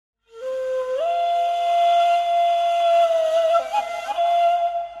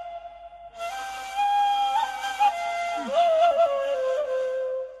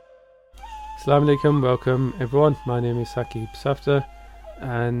Assalamu alaikum, welcome everyone. My name is Saqib Safdar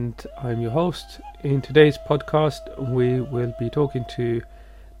and I'm your host. In today's podcast, we will be talking to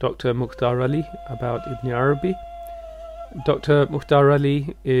Dr Mukhtar Ali about Ibn Arabi. Dr Mukhtar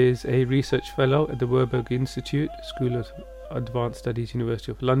Ali is a research fellow at the Warburg Institute, School of Advanced Studies,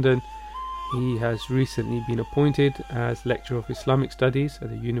 University of London. He has recently been appointed as Lecturer of Islamic Studies at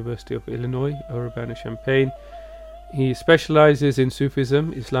the University of Illinois, Urbana-Champaign. He specializes in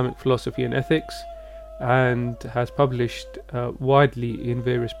Sufism, Islamic philosophy and ethics, and has published widely in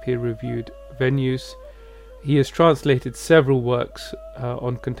various peer-reviewed venues. He has translated several works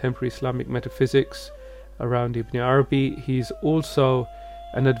on contemporary Islamic metaphysics around Ibn Arabi. He's also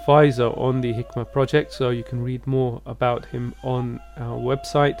an advisor on the Hikmah project, so you can read more about him on our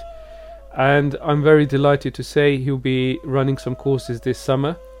website. And I'm very delighted to say he'll be running some courses this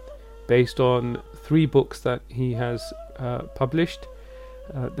summer based on 3 books that he has published.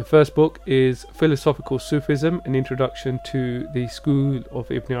 The first book is Philosophical Sufism, an introduction to the school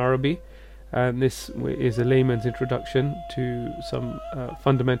of Ibn Arabi, and this is a layman's introduction to some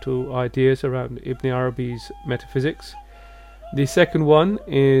fundamental ideas around Ibn Arabi's metaphysics. The second one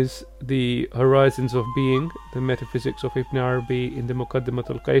is The Horizons of Being, the metaphysics of Ibn Arabi in the Muqaddimat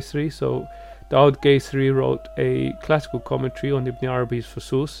al-Qaysri. So Daud Qaysri wrote a classical commentary on Ibn Arabi's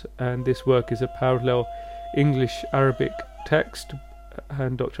Fusus, and this work is a parallel English-Arabic text,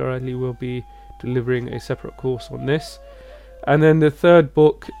 and Dr. Ali will be delivering a separate course on this. And then the third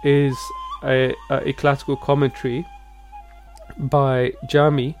book is a classical commentary by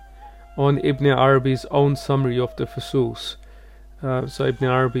Jami on Ibn Arabi's own summary of the Fusus. So Ibn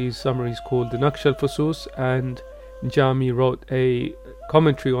Arabi's summary is called the Naqsh al-Fusus, and Jami wrote a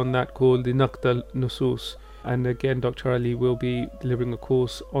commentary on that called the Naqd al-Nusus, and again Dr. Ali will be delivering a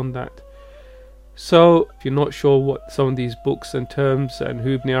course on that. So if you're not sure what some of these books and terms and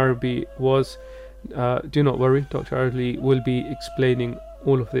who Ibn Arabi was, do not worry, Dr. Ali will be explaining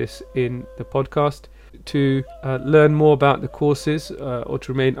all of this in the podcast. To learn more about the courses or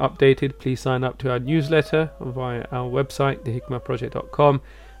to remain updated, please sign up to our newsletter via our website, thehikmahproject.com,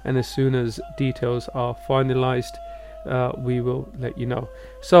 and as soon as details are finalized, we will let you know.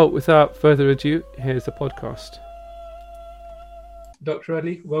 So without further ado, here's the podcast. Dr.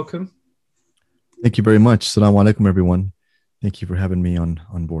 Ali, welcome. Thank you very much. Assalamu alaikum, everyone. Thank you for having me on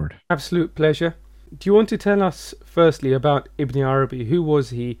board. Absolute pleasure. Do you want to tell us firstly about Ibn Arabi? Who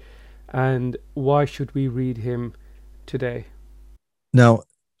was he, and why should we read him today? Now,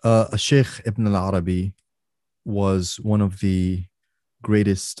 Sheikh Ibn al-Arabi was one of the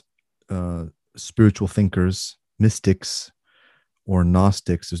greatest spiritual thinkers, mystics, or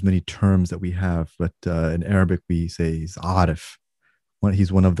Gnostics. There's many terms that we have, but in Arabic we say he's Arif.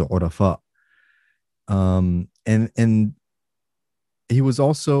 He's one of the Urafa. And he was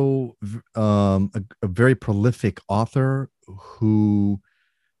also a very prolific author who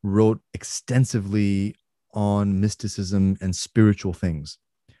wrote extensively on mysticism and spiritual things.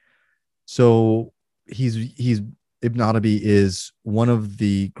 So Ibn Arabi is one of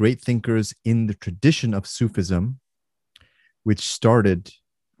the great thinkers in the tradition of Sufism, which started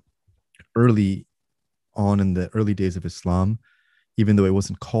early on in the early days of Islam, even though it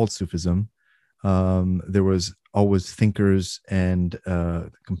wasn't called Sufism. There was always thinkers and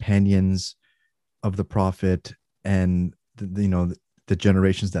companions of the Prophet and the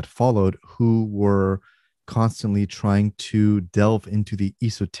generations that followed who were constantly trying to delve into the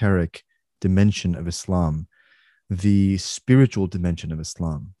esoteric dimension of Islam, the spiritual dimension of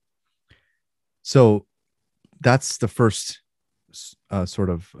Islam. So that's the first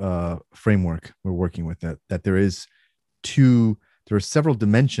framework we're working with, that there are several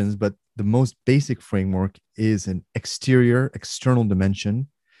dimensions, but the most basic framework is an external dimension,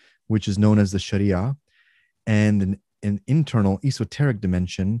 which is known as the Sharia, and an internal esoteric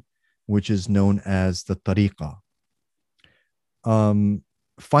dimension, which is known as the Tariqah.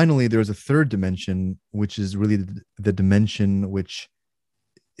 Finally, there's a third dimension, which is really the dimension which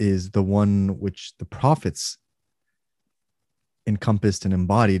is the one which the prophets encompassed and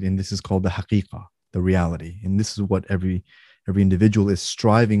embodied, and this is called the Haqiqah, the reality. And this is what every individual is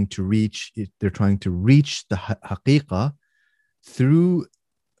striving to reach. They're trying to reach the Haqiqah through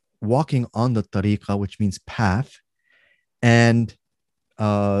walking on the Tariqah, which means path, and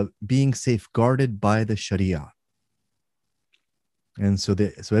being safeguarded by the Sharia. And so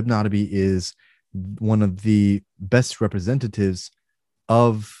Ibn Arabi is one of the best representatives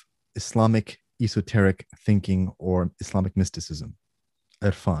of Islamic esoteric thinking or Islamic mysticism,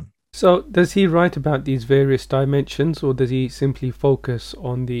 irfan. So does he write about these various dimensions, or does he simply focus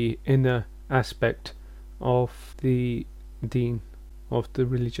on the inner aspect of the deen, of the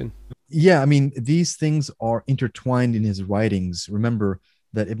religion? Yeah, I mean, these things are intertwined in his writings. Remember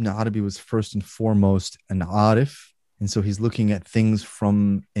that Ibn Arabi was first and foremost an arif. And so he's looking at things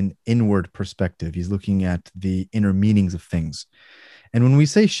from an inward perspective. He's looking at the inner meanings of things. And when we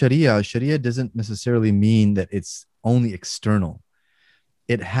say Sharia, Sharia doesn't necessarily mean that it's only external.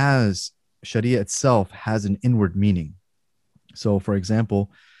 It has, Sharia itself has an inward meaning. So, for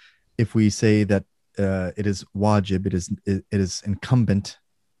example, if we say that it is wajib, it is incumbent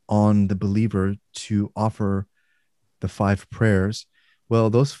on the believer to offer the five prayers. Well,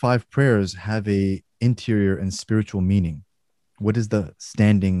 those five prayers have a interior and spiritual meaning. What is the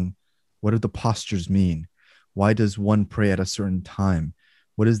standing? What do the postures mean? Why does one pray at a certain time?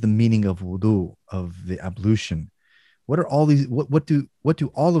 What is the meaning of wudu, of the ablution? What are all these? What do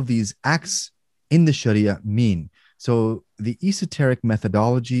all of these acts in the Sharia mean? So the esoteric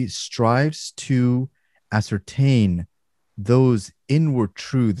methodology strives to ascertain those inward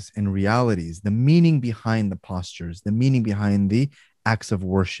truths and realities, the meaning behind the postures, the meaning behind the acts of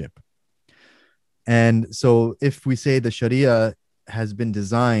worship. And so if we say the Sharia has been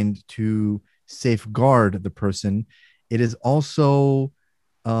designed to safeguard the person, it is also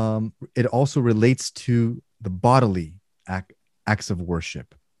it also relates to the bodily acts of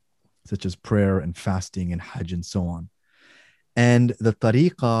worship, such as prayer and fasting and hajj and so on. And the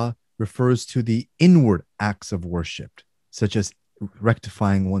tariqah refers to the inward acts of worship, such as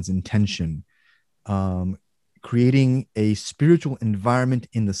rectifying one's intention, creating a spiritual environment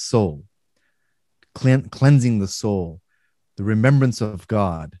in the soul, cleansing the soul, the remembrance of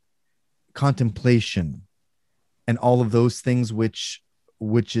God, contemplation, and all of those things which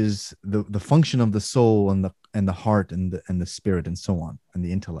is the function of the soul and the heart and the spirit and so on, and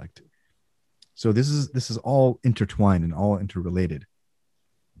the intellect. So this is all intertwined and all interrelated.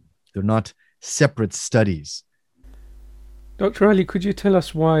 They're not separate studies. Dr. Ali, could you tell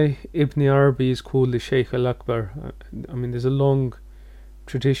us why Ibn Arabi is called the Shaykh al-Akbar? I mean, there's a long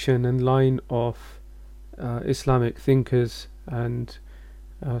tradition and line of Islamic thinkers and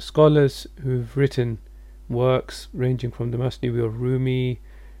scholars who've written works ranging from the Masnawi of Rumi,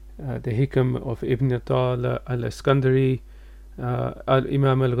 the Hikam of Ibn Atala al-Iskandari,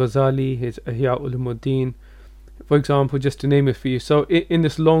 Imam al-Ghazali, his Ihya Ulumuddin, for example, just to name a few. So in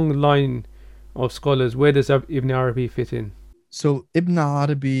this long line of scholars, where does Ibn Arabi fit in? So Ibn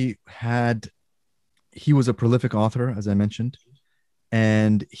Arabi he was a prolific author, as I mentioned,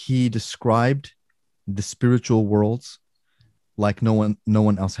 and he described the spiritual worlds like no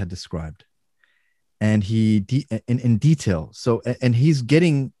one else had described, and in detail. So and he's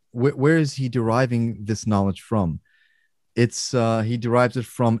getting where is he deriving this knowledge from? It's he derives it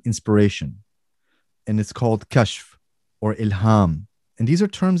from inspiration, and it's called kashf or ilham, and these are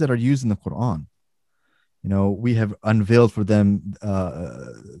terms that are used in the Quran. We have unveiled for them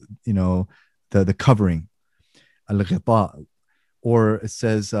the covering, al-ghita, or it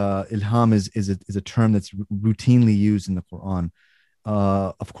says ilham is a term that's routinely used in the Quran.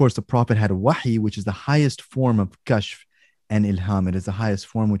 Of course, the Prophet had a wahi, which is the highest form of kashf, and ilham. It is the highest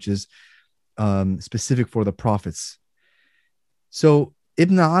form, which is specific for the prophets. So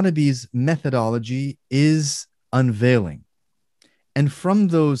Ibn Arabi's methodology is unveiling. And from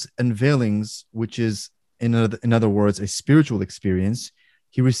those unveilings, which is, in other words, a spiritual experience,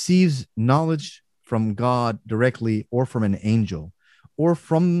 he receives knowledge from God directly, or from an angel, or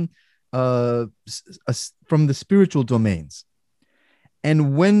from the spiritual domains.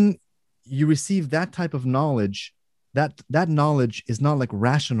 And when you receive that type of knowledge, that knowledge is not like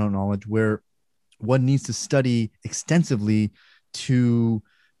rational knowledge where one needs to study extensively to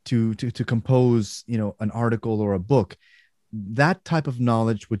compose an article or a book. That type of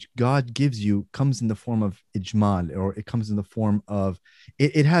knowledge which God gives you comes in the form of ijmal, or it comes in the form of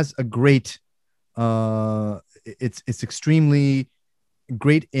it has a great it's extremely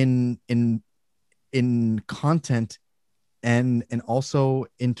great in content, and also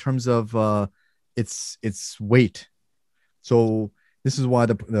in terms of its weight. So this is why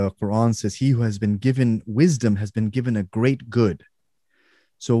the Quran says, he who has been given wisdom has been given a great good.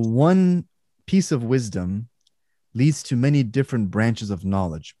 So one piece of wisdom leads to many different branches of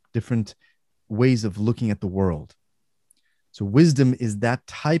knowledge, different ways of looking at the world. So wisdom is that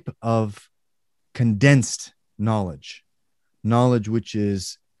type of condensed knowledge which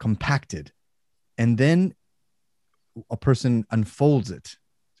is compacted, and then a person unfolds it.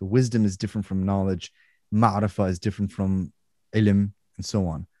 So wisdom is different from knowledge, ma'rifah is different from ilm, and so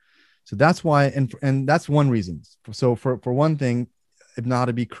on. So that's why, and that's one reason. So for one thing, Ibn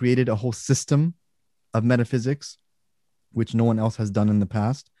Arabi created a whole system of metaphysics, which no one else has done in the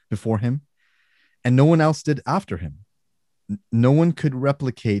past before him, and no one else did after him. No one could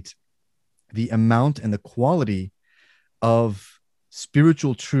replicate the amount and the quality of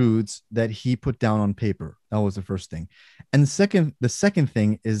spiritual truths that he put down on paper. That was the first thing. And the second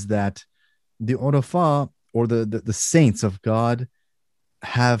thing is that the urafa, or the saints of God,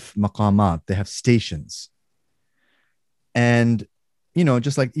 have maqamat, they have stations. And,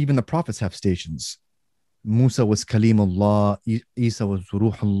 just like even the prophets have stations. Musa was Kalimullah, Isa was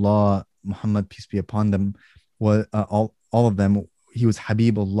Ruhullah, Muhammad, peace be upon them, all of them, he was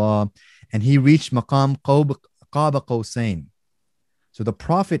Habibullah, and he reached maqam Qaba Qawsain. So the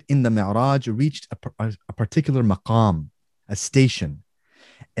prophet in the Mi'raj reached a particular maqam, a station,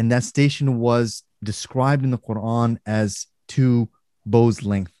 and that station was described in the Quran as 2 bows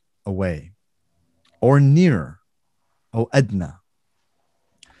length away, or nearer, or adna.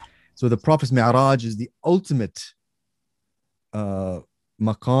 So the Prophet's Mi'raj is the ultimate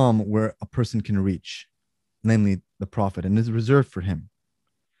maqam where a person can reach, namely the Prophet, and is reserved for him.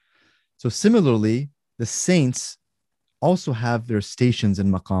 So similarly, the saints also have their stations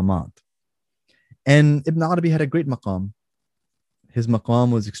in maqamat. And Ibn Arabi had a great maqam. His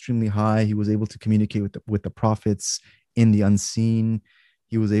maqam was extremely high. He was able to communicate with the prophets in the unseen.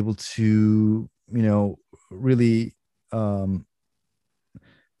 He was able to,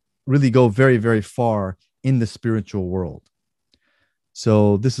 really go very, very far in the spiritual world.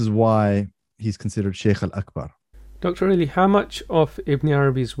 So this is why he's considered Shaykh al-Akbar. Dr. Ali, how much of Ibn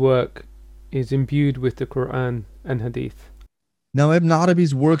Arabi's work is imbued with the Quran and Hadith? Now, Ibn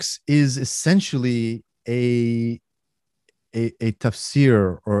Arabi's works is essentially a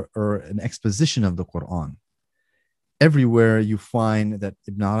tafsir, or an exposition of the Quran. Everywhere you find that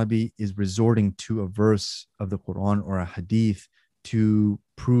Ibn Arabi is resorting to a verse of the Quran or a hadith to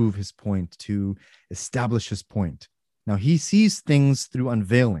prove his point, to establish his point. Now, he sees things through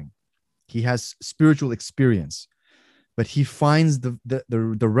unveiling. He has spiritual experience, but he finds the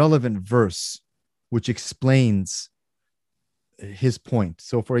relevant verse which explains his point.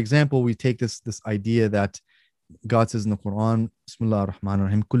 So, for example, we take this idea that God says in the Quran, Bismillah ar-Rahman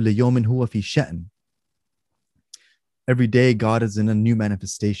ar-Rahim, Kulli yawmin huwa fi sha'n. Every day, God is in a new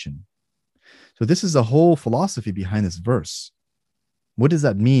manifestation. So this is a whole philosophy behind this verse. What does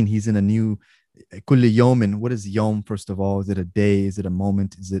that mean? He's in a new kulli yawmin. What is yawm, first of all? Is it a day? Is it a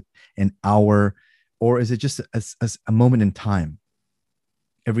moment? Is it an hour? Or is it just a moment in time?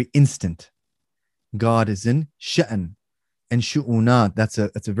 Every instant, God is in sha'an. And shu'unat, that's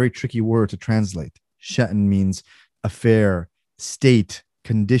a very tricky word to translate. Sha'an means affair, state,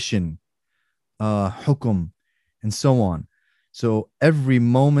 condition, hukum, and so on. So every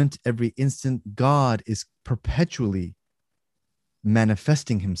moment, every instant, God is perpetually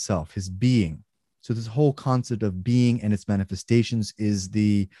manifesting himself, his being. So this whole concept of being and its manifestations is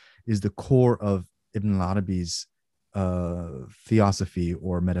the core of Ibn al-Arabi's theosophy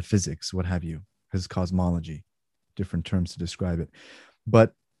or metaphysics, what have you, his cosmology, different terms to describe it.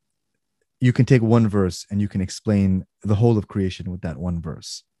 But you can take one verse and you can explain the whole of creation with that one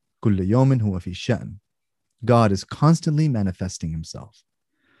verse. كُلَّ يَوْمٍ هُوَ فِي شَأْنٍ. God is constantly manifesting himself.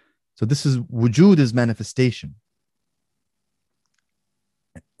 So this is wujud, is manifestation.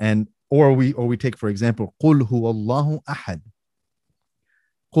 And or we take, for example, قُلْ هُوَ اللَّهُ أَحَدٌ.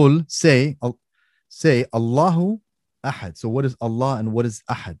 قُل, say Allahu Ahad. So what is Allah and what is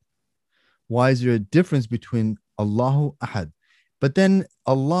Ahad? Why is there a difference between Allahu Ahad? But then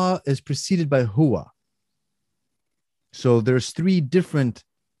Allah is preceded by Huwa. So there's 3 different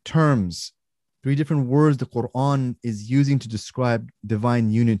terms, 3 different words the Quran is using to describe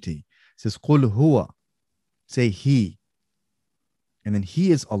divine unity. It says Qul Huwa, say He. And then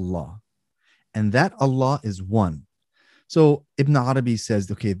He is Allah. And that Allah is one. So Ibn Arabi says,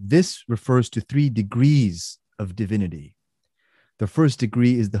 okay, this refers to 3 degrees of divinity. The first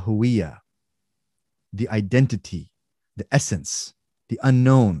degree is the Huwiyya, the identity, the essence, the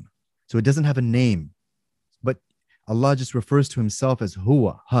unknown. So it doesn't have a name, but Allah just refers to himself as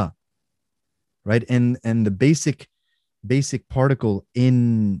Huwa, Ha, right? And the basic particle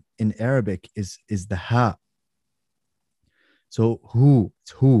in Arabic is the Ha. So Hu,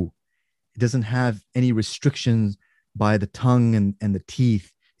 it's Hu. It doesn't have any restrictions by the tongue and the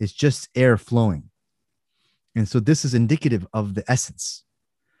teeth. It's just air flowing. And so this is indicative of the essence.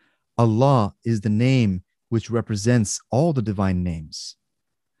 Allah is the name which represents all the divine names.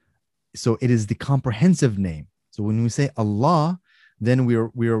 So it is the comprehensive name. So when we say Allah, then we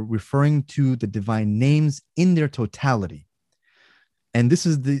are referring to the divine names in their totality. And this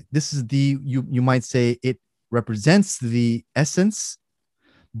is the you might say it represents the essence,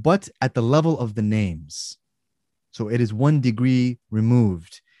 but at the level of the names. So it is 1 degree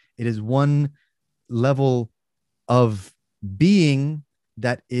removed. It is 1 level of being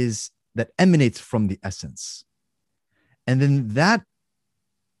that is that emanates from the essence. And then that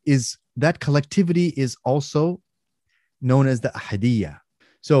collectivity is also known as the ahadiyya.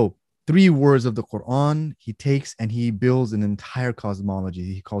 So 3 words of the Quran he takes and he builds an entire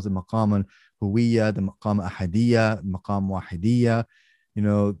cosmology. He calls it maqam al-huwiyya, the maqam ahadiyya, maqam wahidiyya.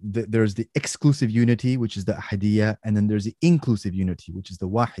 There's the exclusive unity, which is the ahadiyya, and then there's the inclusive unity, which is the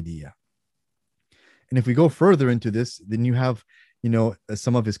wahidiyya. And if we go further into this, then you have,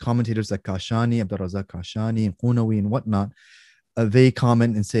 some of his commentators like Kashani, Abdul Razak Kashani, and Qunawi and whatnot. They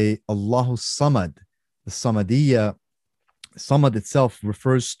comment and say, Allahu Samad, the Samadiyya. Samad itself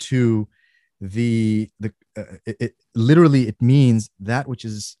refers to literally it means that which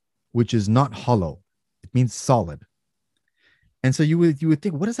is not hollow. It means solid. And so you would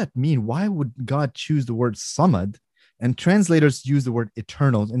think, what does that mean? Why would God choose the word Samad? And translators use the word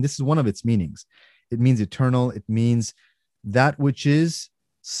eternal, and this is one of its meanings. It means eternal. It means that which is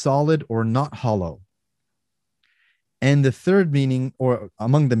solid or not hollow. And the third meaning, or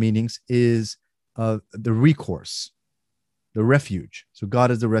among the meanings, is the recourse, the refuge. So God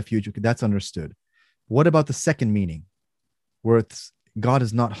is the refuge. Okay, that's understood. What about the second meaning, where God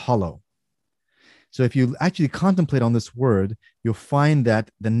is not hollow? So if you actually contemplate on this word, you'll find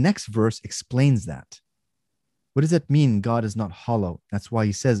that the next verse explains that. What does that mean, God is not hollow? That's why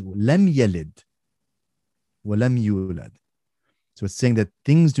he says, Lam yalid wa lam yulad. So it's saying that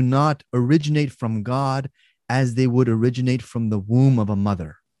things do not originate from God as they would originate from the womb of a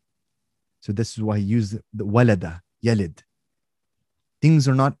mother. So this is why he used the walada, yalid.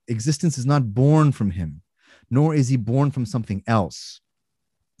 Existence is not born from him, nor is he born from something else.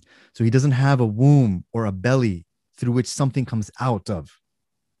 So he doesn't have a womb or a belly through which something comes out of.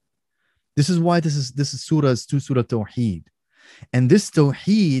 This is why this is Surah Tawheed. And this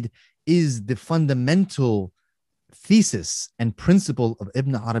Tawheed is the fundamental thesis and principle of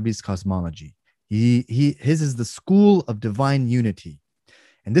Ibn Arabi's cosmology. His is the school of divine unity.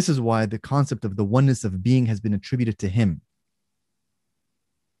 And this is why the concept of the oneness of being has been attributed to him.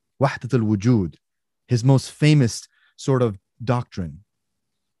 Wahdat al-wujud, his most famous sort of doctrine.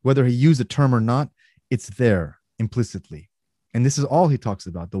 Whether he used the term or not, it's there implicitly. And this is all he talks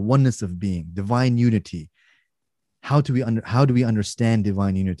about, the oneness of being, divine unity. How do we understand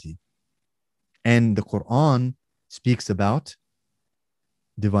divine unity? And the Quran speaks about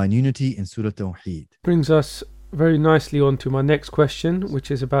divine unity in Surah Tawheed. Brings us very nicely on to my next question, which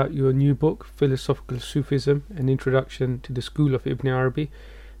is about your new book, Philosophical Sufism, An Introduction to the School of Ibn Arabi.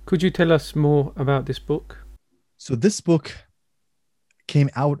 Could you tell us more about this book? So this book came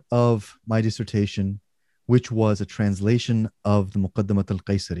out of my dissertation, which was a translation of the Muqaddimat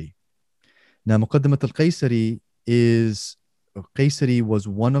al-Qaysari. Now, Muqaddimat al-Qaysari was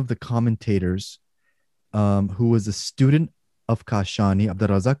one of the commentators who was a student of Kashani, Abdul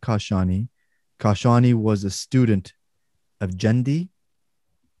Razak Kashani. Kashani was a student of Jandi,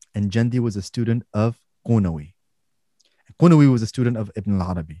 and Jandi was a student of Qunawi. Qunawi was a student of Ibn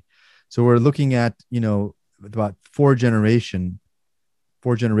al-Arabi. So we're looking at, about four generations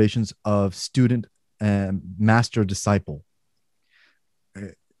of student and master disciple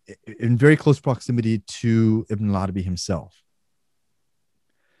in very close proximity to Ibn al-Arabi himself.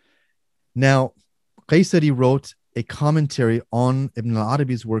 Now, Qaysari wrote a commentary on Ibn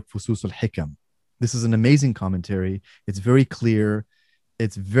al-Arabi's work, Fusus al-Hikam. This is an amazing commentary. It's very clear.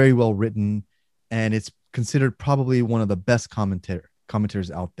 It's very well written. And it's considered probably one of the best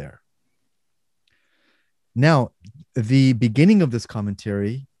commentaries out there. Now, the beginning of this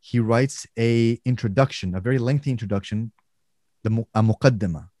commentary, he writes a very lengthy introduction, a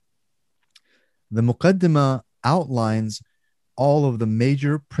muqaddimah. The muqaddimah outlines all of the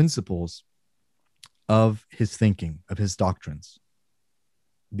major principles of his thinking, of his doctrines,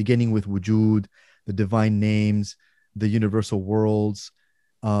 beginning with wujud, the divine names, the universal worlds,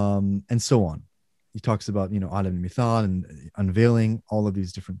 and so on. He talks about, alam al-mithal and unveiling all of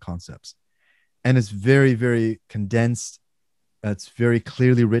these different concepts. And it's very, very condensed. It's very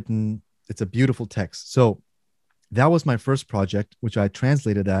clearly written. It's a beautiful text. So that was my first project, which I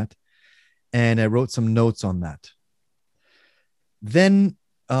translated that, and I wrote some notes on that. Then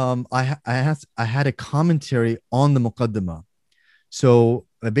I had a commentary on the Muqaddimah. So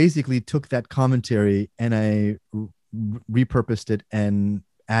I basically took that commentary and I repurposed it and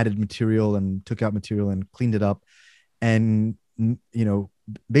added material and took out material and cleaned it up, and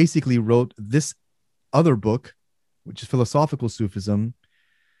basically wrote this other book, which is Philosophical Sufism.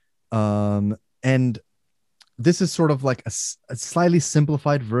 And this is sort of like a slightly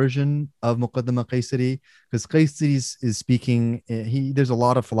simplified version of Muqaddimah Qaysari, because Qaysari is speaking, there's a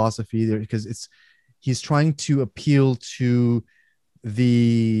lot of philosophy there, because he's trying to appeal to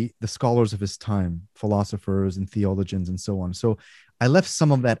the scholars of his time, philosophers and theologians and so on. So I left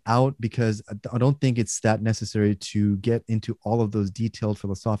some of that out because I don't think it's that necessary to get into all of those detailed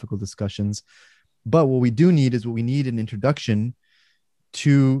philosophical discussions. But what we do need is what we need an introduction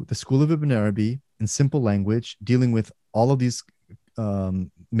to the school of Ibn Arabi in simple language, dealing with all of these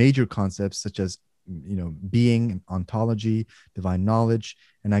major concepts such as being, ontology, divine knowledge,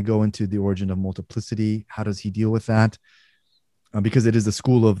 and I go into the origin of multiplicity. How does he deal with that? Because it is the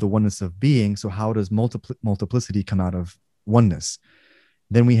school of the oneness of being. So how does multiplicity come out of oneness?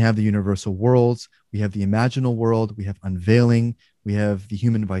 Then we have the universal worlds. We have the imaginal world. We have unveiling. We have the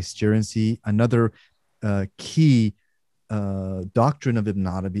human vicegerency. Another key doctrine of Ibn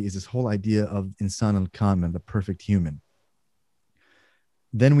Arabi is this whole idea of insan al-kamil, the perfect human.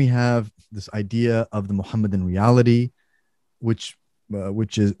 Then we have this idea of the Muhammadan reality, which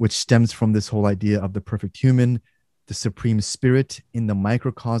stems from this whole idea of the perfect human, the supreme spirit in the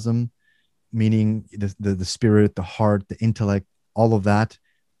microcosm, meaning the spirit, the heart, the intellect, all of that,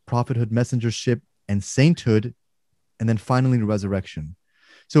 prophethood, messengership, and sainthood, and then finally the resurrection.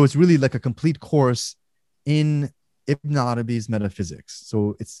 So it's really like a complete course in Ibn Arabi's metaphysics.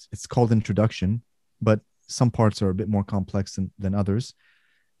 So it's called Introduction, but some parts are a bit more complex than others.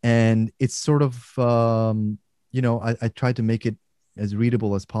 And it's sort of, I tried to make it as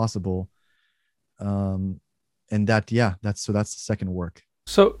readable as possible. And that's the second work.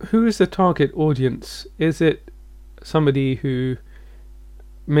 So who is the target audience? Is it somebody who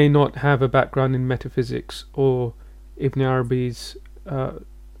may not have a background in metaphysics or Ibn Arabi's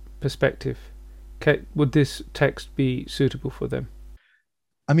perspective? Would this text be suitable for them?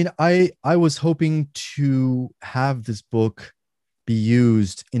 I mean, I was hoping to have this book be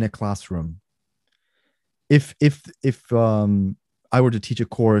used in a classroom. If I were to teach a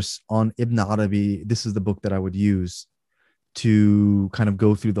course on Ibn Arabi, this is the book that I would use to kind of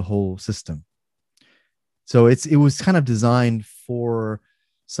go through the whole system. So it was kind of designed for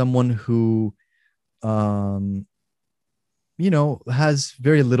someone who has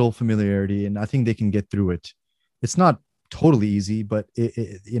very little familiarity, and I think they can get through it. It's not totally easy, but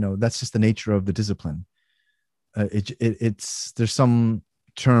that's just the nature of the discipline. There's some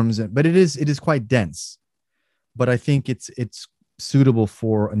terms, but it is quite dense. But I think it's suitable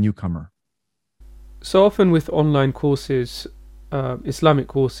for a newcomer. So often with online courses, Islamic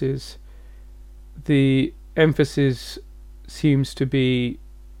courses, the emphasis seems to be,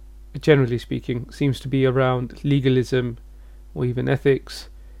 generally speaking, around legalism or even ethics,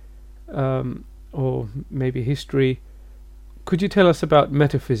 or maybe history. Could you tell us about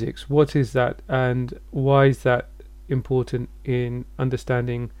metaphysics? What is that, and why is that important in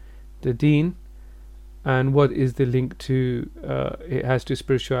understanding the deen, and what is the link it has to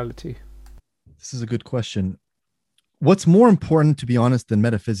spirituality? This is a good question. What's more important, to be honest, than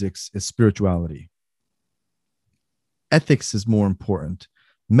metaphysics is spirituality. Ethics is more important.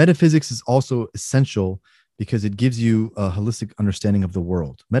 Metaphysics is also essential because it gives you a holistic understanding of the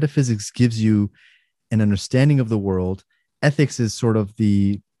world. Metaphysics gives you an understanding of the world. Ethics is sort of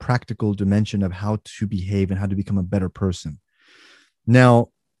the practical dimension of how to behave and how to become a better person. Now,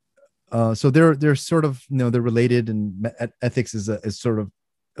 so they're sort of, they're related, and ethics is sort of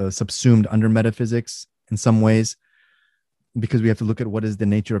subsumed under metaphysics in some ways, because we have to look at what is the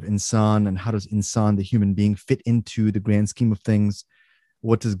nature of insan and how does insan, the human being, fit into the grand scheme of things.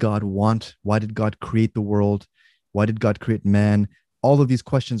 What does God want? Why did God create the world? Why did God create man? All of these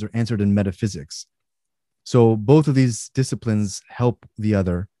questions are answered in metaphysics. So both of these disciplines help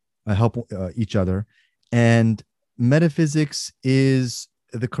each other. And metaphysics is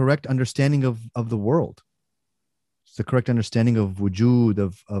the correct understanding of the world. It's the correct understanding of wujud,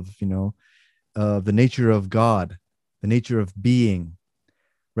 of the nature of God, the nature of being,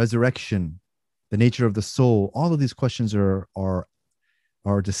 resurrection, the nature of the soul. All of these questions are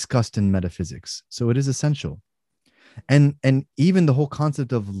discussed in metaphysics. So it is essential. And even the whole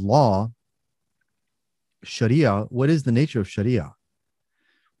concept of law, Sharia, what is the nature of Sharia?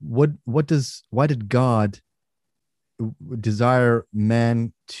 Why did God desire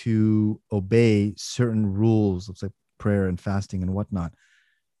man to obey certain rules, like prayer and fasting and whatnot?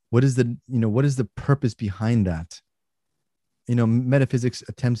 What is the purpose behind that? Metaphysics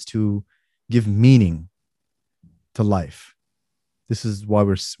attempts to give meaning to life. This is why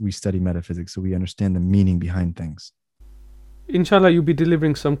we study metaphysics, so we understand the meaning behind things. Inshallah, you'll be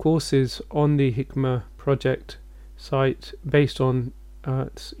delivering some courses on the Hikmah project site based on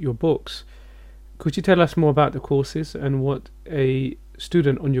your books. Could you tell us more about the courses and what a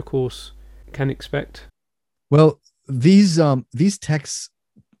student on your course can expect? Well, these texts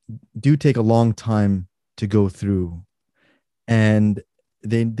do take a long time to go through. and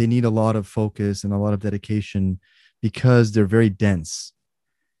they need a lot of focus and a lot of dedication because they're very dense.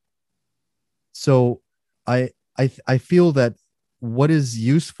 So I feel that what is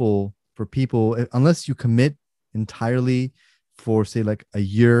useful for people, unless you commit entirely for say like a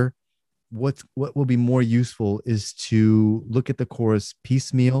year, what will be more useful is to look at the course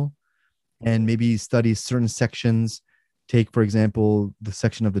piecemeal and maybe study certain sections. Take, for example, the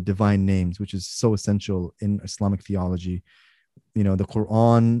section of the divine names, which is so essential in Islamic theology. You know, the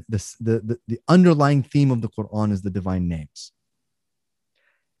Quran, the underlying theme of the Quran is the divine names.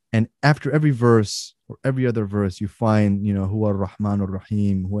 And after every verse or every other verse, you find, you know, Huwa ar-Rahman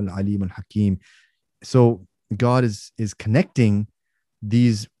ar-Rahim, Huwa al-Alim al-Hakim. So God is connecting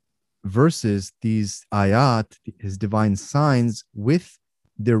these verses, these ayat, his divine signs, with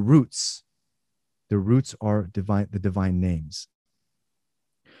their roots. The roots are divine, the divine names.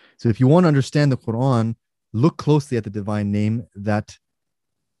 So if you want to understand the Quran, look closely at the divine name that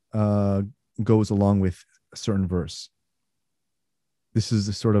goes along with a certain verse. This is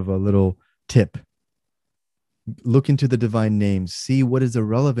a sort of a little tip. Look into the divine names. See what is the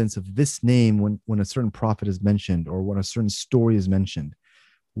relevance of this name when a certain prophet is mentioned or when a certain story is mentioned.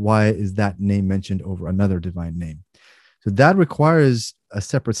 Why is that name mentioned over another divine name? So that requires a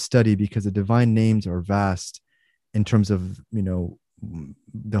separate study because the divine names are vast in terms of, you know,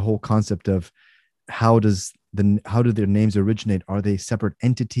 the whole concept of how do their names originate? Are they separate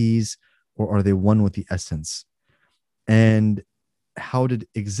entities or are they one with the essence? And how did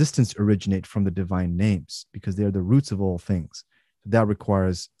existence originate from the divine names? Because they are the roots of all things. So that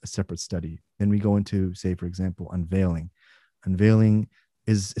requires a separate study. Then we go into, say, for example, unveiling. Unveiling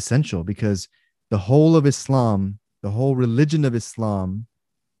is essential because the whole of Islam, the whole religion of Islam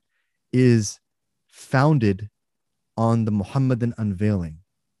is founded on the Muhammadan unveiling,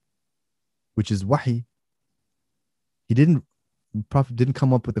 which is wahi. The Prophet didn't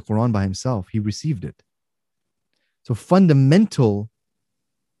come up with the Quran by himself. He received it. So the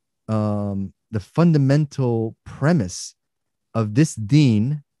fundamental premise of this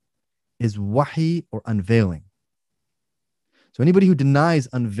deen is wahi or unveiling. So anybody who denies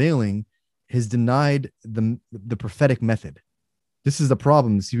unveiling has denied the prophetic method. This is the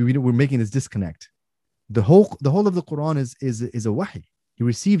problem. See, we're making this disconnect. The whole of the Quran is a wahi. He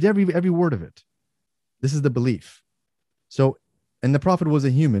received every word of it. This is the belief. So, and the Prophet was a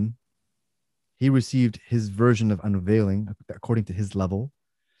human. He received his version of unveiling according to his level.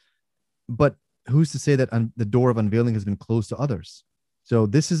 But who's to say that the door of unveiling has been closed to others? So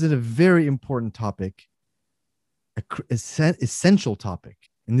this is a very important topic, essential topic.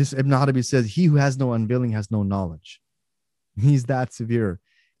 And this Ibn Arabi says, he who has no unveiling has no knowledge. He's that severe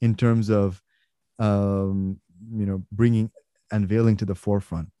in terms of, bringing unveiling to the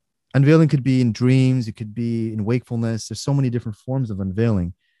forefront. Unveiling could be in dreams. It could be in wakefulness. There's so many different forms of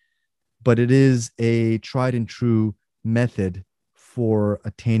unveiling, but it is a tried and true method for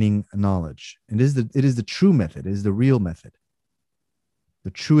attaining knowledge. It is the true method. It is the real method.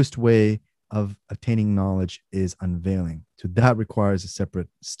 The truest way of attaining knowledge is unveiling. So that requires a separate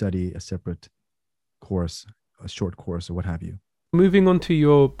study, a separate course, a short course, or what have you. Moving on to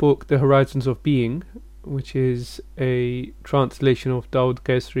your book, The Horizons of Being, which is a translation of Dawood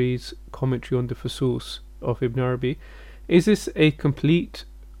Qaisri's commentary on the Fusus of Ibn Arabi. Is this a complete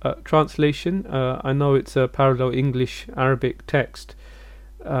translation? I know it's a parallel English-Arabic text,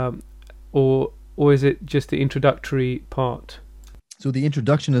 or is it just the introductory part? So the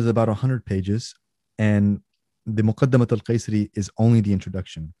introduction is about 100 pages, and the Muqaddamat al-Qaisri is only the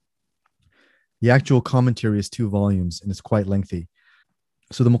introduction. The actual commentary is 2 volumes, and it's quite lengthy.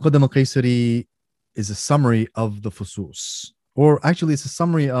 So the Muqaddamat al-Qaisri is a summary of the Fusus, or actually it's a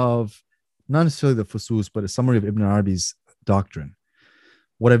summary of, not necessarily the Fusus, but a summary of Ibn Arabi's doctrine.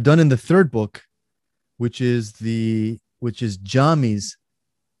 What I've done in the 3rd book, which is Jami's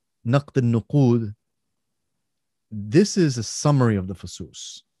Naqd al-Nuqud, this is a summary of the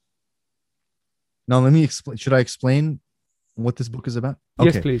Fusus. Now let me explain. Should I explain what this book is about?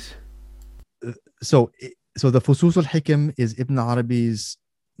 Okay. Yes, please. So the Fusus al-Hikam is Ibn Arabi's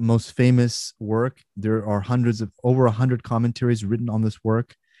most famous work. There are over 100 commentaries written on this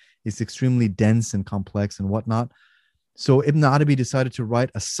work. It's extremely dense and complex and whatnot. So Ibn Arabi decided to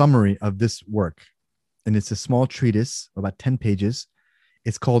write a summary of this work, and it's a small treatise, about 10 pages.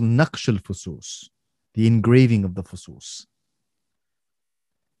 It's called Naqsh al-Fusus, the engraving of the Fusus.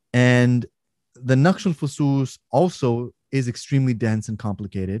 And the Naqsh al-Fusus also is extremely dense and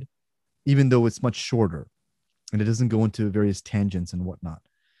complicated, even though it's much shorter, and it doesn't go into various tangents and whatnot.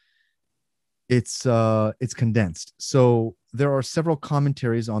 It's condensed. So there are several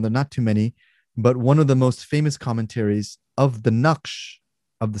commentaries on there, not too many, but one of the most famous commentaries of the naqsh,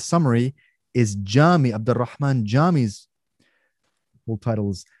 of the summary, is Jami, Abdul Rahman Jami's full title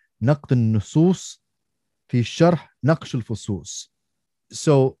is Naqd al-Nusus fi Sharh Naqsh al-Fusus.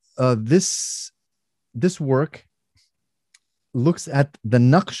 So this work looks at the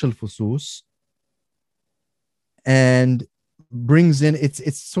Naqsh al-Fusus and brings in,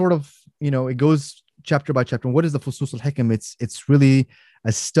 it's sort of, it goes chapter by chapter. What is the Fusus al-Hikam? It's really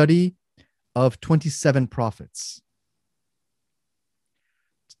a study of 27 prophets.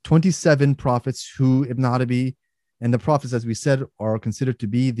 27 prophets who Ibn Arabi, and the prophets, as we said, are considered to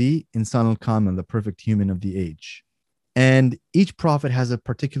be the Insan al-Kamil, the perfect human of the age. And each prophet has a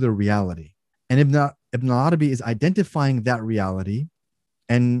particular reality. And Ibn Arabi is identifying that reality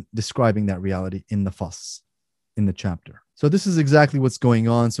and describing that reality in the Fasl, in the chapter. So this is exactly what's going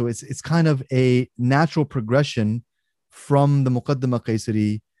on. So it's kind of a natural progression from the Muqaddimah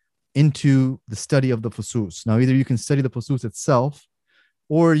Qaysari into the study of the Fusus. Now, either you can study the Fusus itself,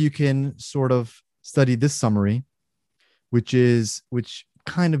 or you can sort of study this summary, which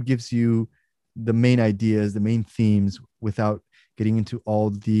kind of gives you the main ideas, the main themes, without getting into all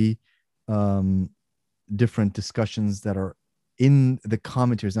the different discussions that are in the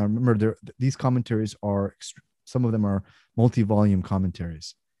commentaries. Now, remember, these commentaries are, some of them are multi-volume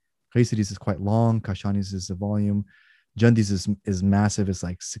commentaries. Qaysari's is quite long. Kashani's is a volume. Jandi's is massive. It's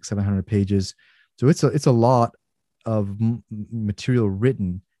like 600-700 pages. So it's a lot of material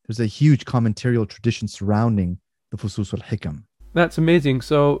written. There's a huge commentarial tradition surrounding the Fusus al-Hikam. That's amazing.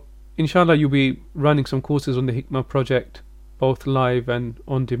 So inshallah, you'll be running some courses on the Hikmah project, both live and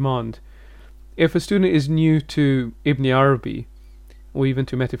on demand. If a student is new to Ibn Arabi or even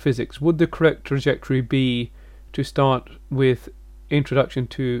to metaphysics, would the correct trajectory be to start with introduction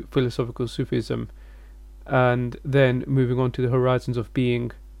to philosophical Sufism and then moving on to the horizons of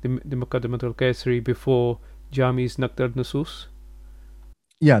being, the Muqaddimat al-Qaysari before Jami's Naqd al-Nusus?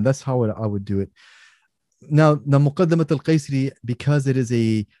 Yeah, that's how I would do it. Now, the Muqaddimat al-Qaysari, because it is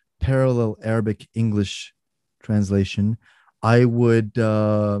a parallel Arabic English translation, it would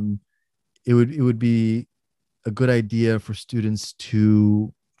be a good idea for students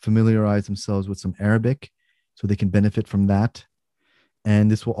to familiarize themselves with some Arabic so they can benefit from that. And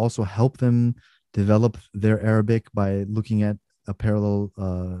this will also help them develop their Arabic by looking at a parallel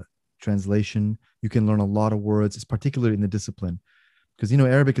translation. You can learn a lot of words, it's particularly in the discipline, because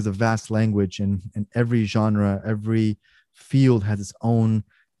Arabic is a vast language, and every genre, every field has its own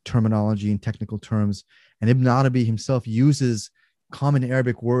terminology and technical terms. And Ibn Arabi himself uses common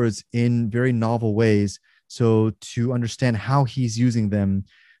Arabic words in very novel ways. So to understand how he's using them,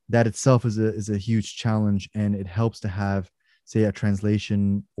 that itself is a huge challenge, and it helps to have, say, a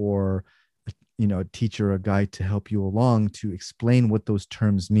translation or a teacher, a guide to help you along to explain what those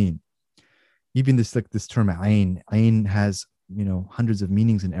terms mean. Even this term ayn has hundreds of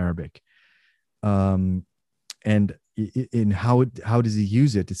meanings in Arabic, and in how does he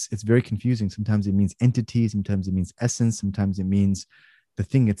use it? It's very confusing. Sometimes it means entity, sometimes it means essence, sometimes it means the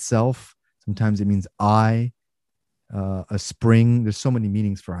thing itself, sometimes it means a spring. There's so many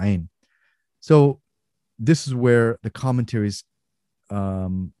meanings for ayn. So this is where the commentaries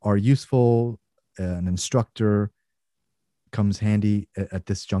are useful. An instructor comes handy at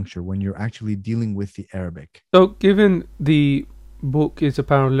this juncture when you're actually dealing with the Arabic. So given the book is a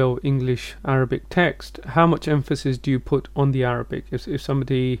parallel English-Arabic text, how much emphasis do you put on the Arabic? If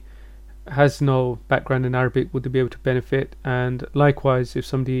somebody has no background in Arabic, would they be able to benefit? And likewise, if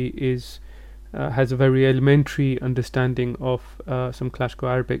somebody has a very elementary understanding of some classical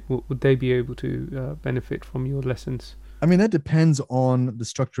Arabic, would they be able to benefit from your lessons? I mean, that depends on the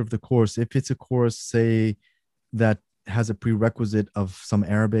structure of the course. If it's a course, say, that has a prerequisite of some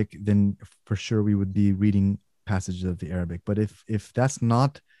Arabic, then for sure we would be reading passages of the Arabic. But if that's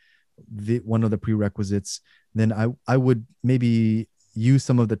not one of the prerequisites, then I would maybe use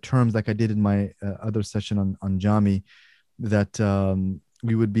some of the terms like I did in my other session on Jami, that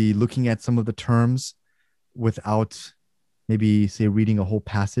we would be looking at some of the terms without maybe, say, reading a whole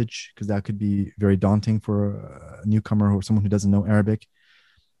passage, because that could be very daunting for a newcomer or someone who doesn't know Arabic.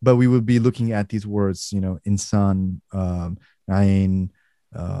 But we would be looking at these words, insan, ayn,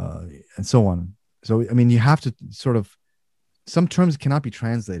 and so on. So, I mean, you have to sort of, some terms cannot be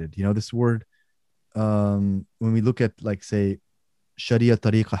translated. This word, when we look at, like, say, sharia,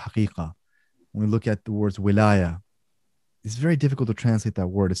 tariqa, haqiqa, when we look at the words wilaya, it's very difficult to translate that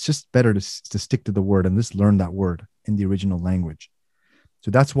word. It's just better to stick to the word and just learn that word in the original language.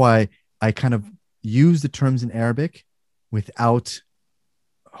 So that's why I kind of use the terms in Arabic without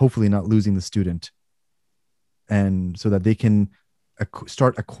hopefully not losing the student, and so that they can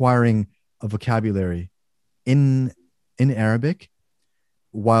start acquiring a vocabulary in in Arabic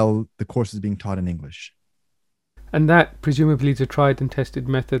while the course is being taught in English. And that presumably is a tried and tested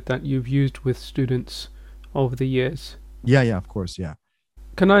method that you've used with students over the years. Yeah, of course, yeah.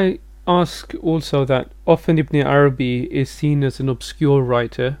 Can I ask also that often Ibn Arabi is seen as an obscure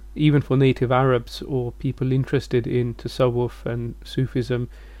writer, even for native Arabs or people interested in Tasawwuf and Sufism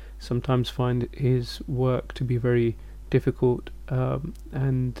sometimes find his work to be very difficult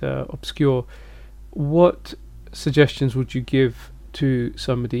and obscure. What suggestions would you give to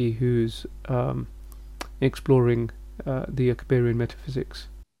somebody who's exploring the Akbarian metaphysics?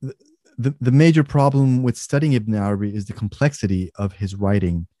 The major problem with studying Ibn Arabi is the complexity of his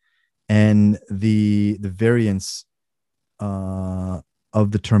writing and the variance of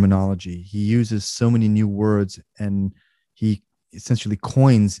the terminology. He uses so many new words, and he essentially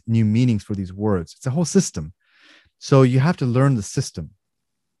coins new meanings for these words. It's a whole system. So you have to learn the system.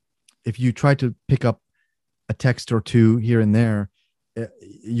 If you try to pick up a text or two here and there,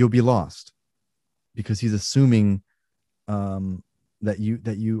 you'll be lost, because he's assuming that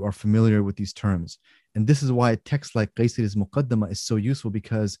you are familiar with these terms. And this is why a text like Qaysari's Muqaddama is so useful,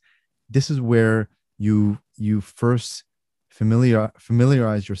 because this is where you first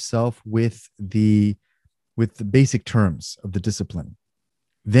familiarize yourself with the basic terms of the discipline.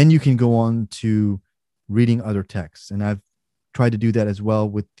 Then you can go on to reading other texts. And I've tried to do that as well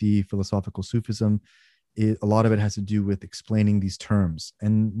with the philosophical Sufism. A lot of it has to do with explaining these terms.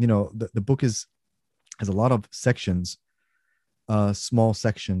 And, the book has a lot of sections, small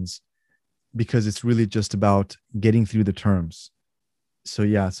sections, because it's really just about getting through the terms. So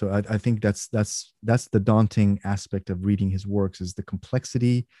I think that's the daunting aspect of reading his works, is the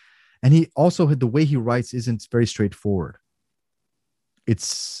complexity. And he also had the way he writes isn't very straightforward.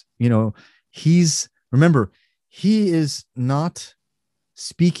 It's, he is not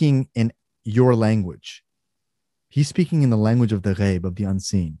speaking in your language. He's speaking in the language of the ghaib, of the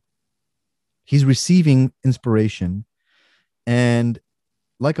unseen. He's receiving inspiration. And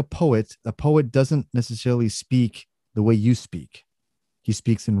like a poet doesn't necessarily speak the way you speak. He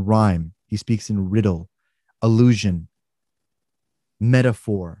speaks in rhyme. He speaks in riddle, allusion,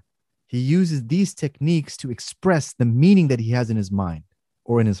 metaphor. He uses these techniques to express the meaning that he has in his mind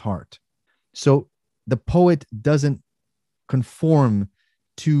or in his heart. So the poet doesn't conform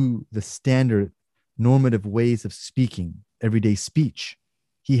to the standard normative ways of speaking, everyday speech.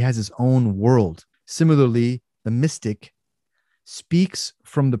 He has his own world. Similarly, the mystic speaks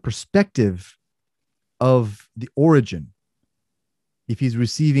from the perspective of the origin. If he's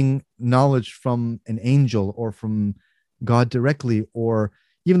receiving knowledge from an angel or from God directly, or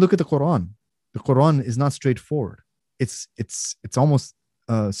even look at the Quran. The Quran is not straightforward. It's almost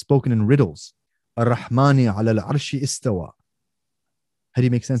spoken in riddles. Ar-Rahmani ala al-Arshi istawa. How do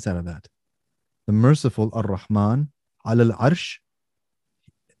you make sense out of that? The merciful Ar-Rahman ala al-Arsh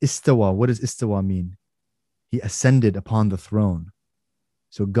istawa. What does istawa mean? He ascended upon the throne.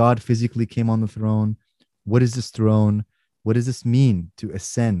 So God physically came on the throne. What is this throne? What does this mean to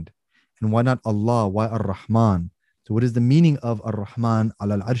ascend? And why not Allah? Why Ar-Rahman? So what is the meaning of Ar-Rahman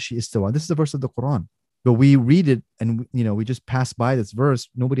ala al-Arshi istawa? This is a verse of the Quran. But we read it and we just pass by this verse.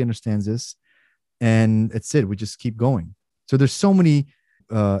 Nobody understands this. And it's it. We just keep going. So there's so many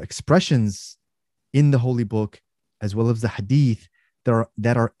expressions in the Holy Book, as well as the Hadith,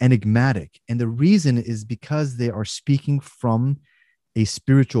 that are enigmatic. And the reason is because they are speaking from a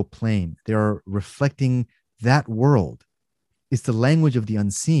spiritual plane. They are reflecting that world. It's the language of the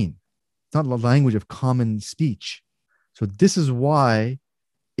unseen. It's not the language of common speech. So this is why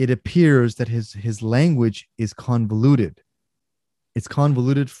it appears that his language is convoluted. It's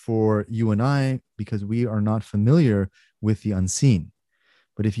convoluted for you and I because we are not familiar with the unseen.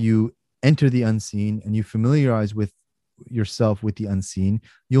 But if you enter the unseen and you familiarize with yourself with the unseen,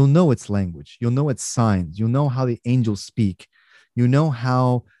 you'll know its language. You'll know its signs. You'll know how the angels speak. You know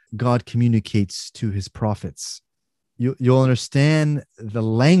how God communicates to his prophets. You'll understand the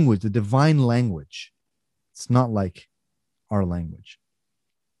language, the divine language. It's not like our language.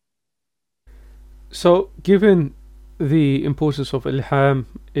 So, given the importance of ilham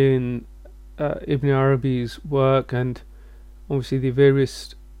in Ibn Arabi's work, and obviously the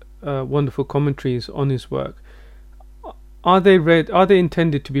various wonderful commentaries on his work, are they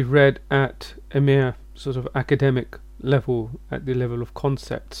intended to be read at a mere sort of academic level, at the level of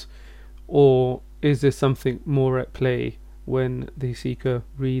concepts, or is there something more at play when the seeker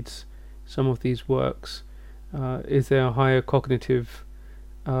reads some of these works? Is there a higher cognitive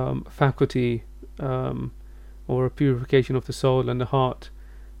faculty or a purification of the soul and the heart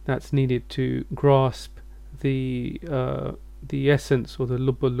that's needed to grasp the essence or the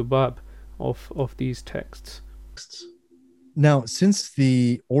lubb al-lubab of these texts? Now, since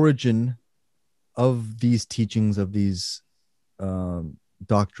the origin of these teachings, of these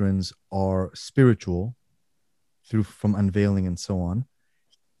doctrines are spiritual through from unveiling and so on,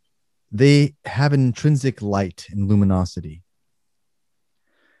 they have an intrinsic light and luminosity.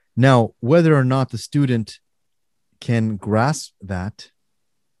 Now, whether or not the student can grasp that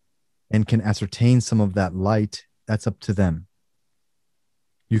and can ascertain some of that light, that's up to them.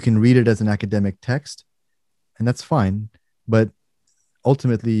 You can read it as an academic text, and that's fine. But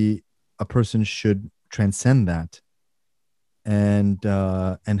ultimately, a person should transcend that and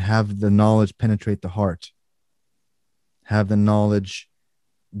have the knowledge penetrate the heart, have the knowledge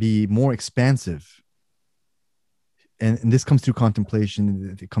be more expansive. And this comes through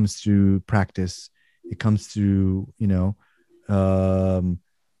contemplation. It comes through practice. It comes through,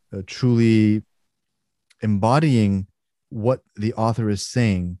 truly embodying what the author is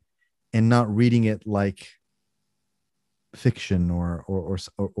saying and not reading it like fiction or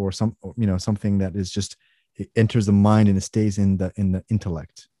some, something that is just, it enters the mind and it stays in the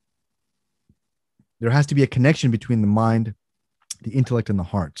intellect. There has to be a connection between the mind, the intellect, and the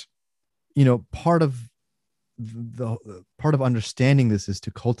heart. Part of understanding this is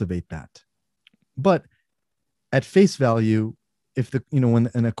to cultivate that. But at face value, if when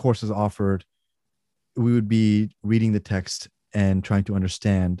a course is offered, we would be reading the text and trying to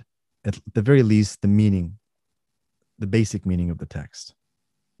understand, at the very least, the meaning, the basic meaning of the text.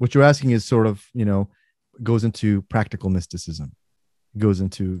 What you're asking is sort of, goes into practical mysticism, goes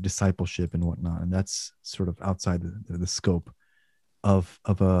into discipleship and whatnot, and that's sort of outside the scope of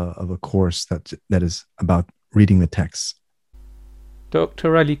a course that is about reading the text.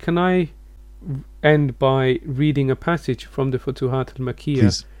 Dr. Ali, can I end by reading a passage from the Futuhat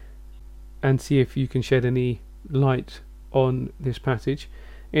al-Makkiyah and see if you can shed any light on this passage?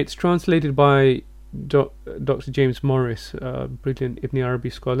 It's translated by Dr. James Morris, a brilliant Ibn Arabi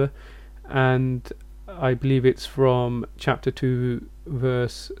scholar, and I believe it's from chapter 2,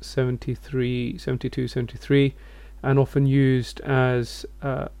 verse 73, 72, 73, and often used as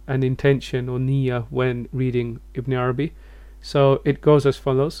an intention or niyyah when reading Ibn Arabi. So it goes as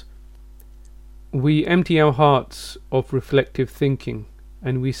follows: we empty our hearts of reflective thinking,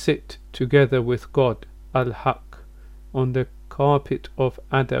 and we sit together with God, al-Haq, on the carpet of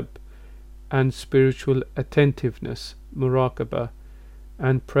adab and spiritual attentiveness, muraqabah,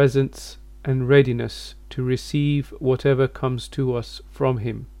 and presence and readiness to receive whatever comes to us from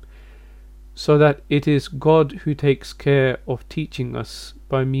Him, so that it is God who takes care of teaching us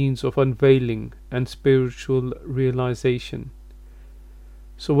by means of unveiling and spiritual realization.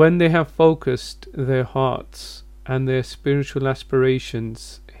 So when they have focused their hearts and their spiritual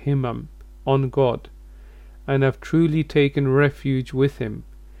aspirations, himmam, on God, and have truly taken refuge with Him,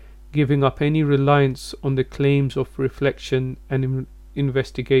 giving up any reliance on the claims of reflection and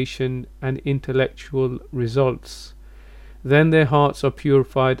investigation and intellectual results, then their hearts are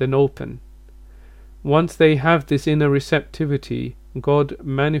purified and open. Once they have this inner receptivity, God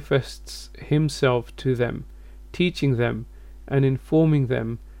manifests Himself to them, teaching them and informing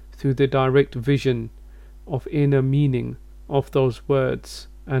them through the direct vision of inner meaning of those words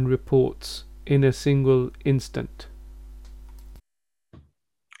and reports in a single instant.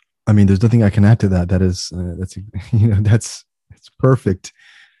 I mean, there's nothing I can add to that. That is, it's perfect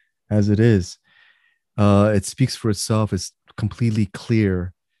as it is. It speaks for itself. It's completely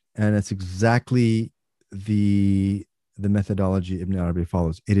clear, and it's exactly the methodology Ibn Arabi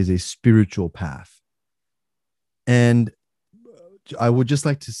follows. It is a spiritual path. And I would just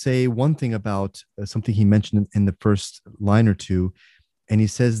like to say one thing about something he mentioned in the first line or two. And he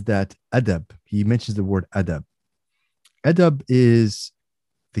says that adab, he mentions the word adab. Adab is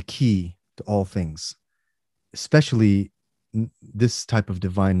the key to all things, especially this type of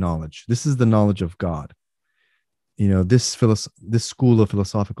divine knowledge. This is the knowledge of God. This school of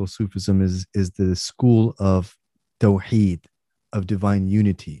philosophical Sufism is the school of Tawheed, of divine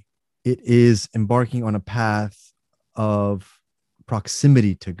unity. It is embarking on a path of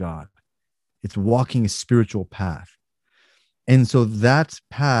proximity to God. It's walking a spiritual path. And so that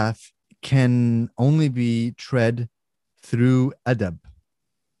path can only be tread through adab.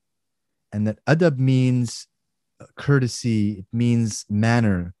 And that adab means courtesy, it means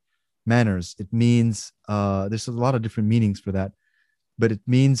manners, it means, there's a lot of different meanings for that, but it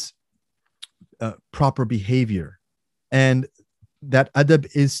means proper behavior. And that adab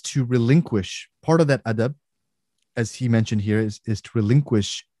is to relinquish, part of that adab, as he mentioned here, is to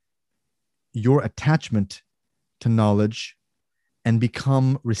relinquish your attachment to knowledge and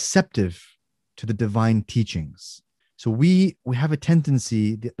become receptive to the divine teachings. So we have a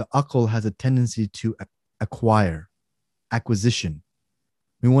tendency, the aql has a tendency to acquire. acquisition.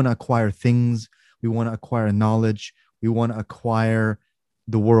 We want to acquire things. We want to acquire knowledge. We want to acquire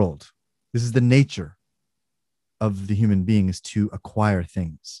the world. This is the nature of the human being, is to acquire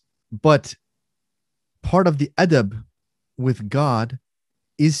things. But part of the adab with God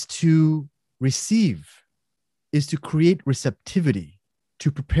is to receive, is to create receptivity,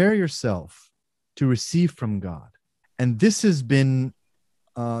 to prepare yourself to receive from God. And this has been,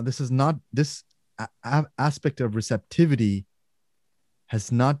 this aspect of receptivity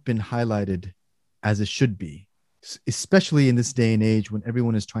has not been highlighted as it should be, especially in this day and age when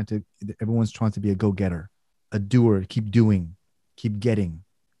everyone's trying to be a go-getter, a doer, keep doing, keep getting.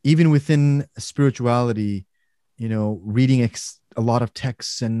 Even within spirituality, reading a lot of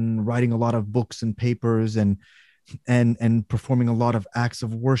texts and writing a lot of books and papers and performing a lot of acts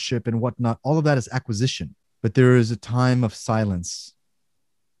of worship and whatnot, all of that is acquisition. But there is a time of silence,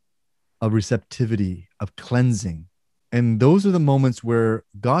 of receptivity, of cleansing. And those are the moments where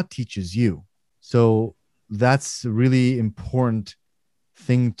God teaches you. So that's a really important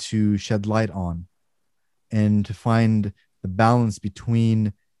thing to shed light on, and to find the balance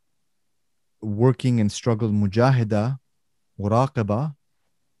between working and struggle, mujahida, muraqaba,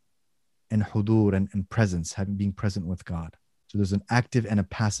 and hudur, and presence, being present with God. So there's an active and a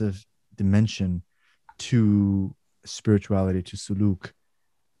passive dimension to spirituality, to suluk,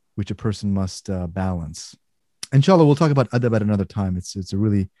 which a person must balance. Inshallah, we'll talk about adab at another time. It's a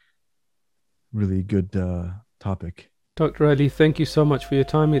really, really good topic. Dr. Ali, thank you so much for your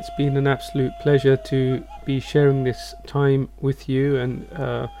time. It's been an absolute pleasure to be sharing this time with you, and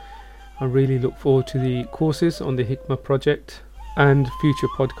I really look forward to the courses on the Hikmah project and future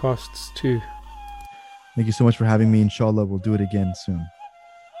podcasts too. Thank you so much for having me. Inshallah, we'll do it again soon.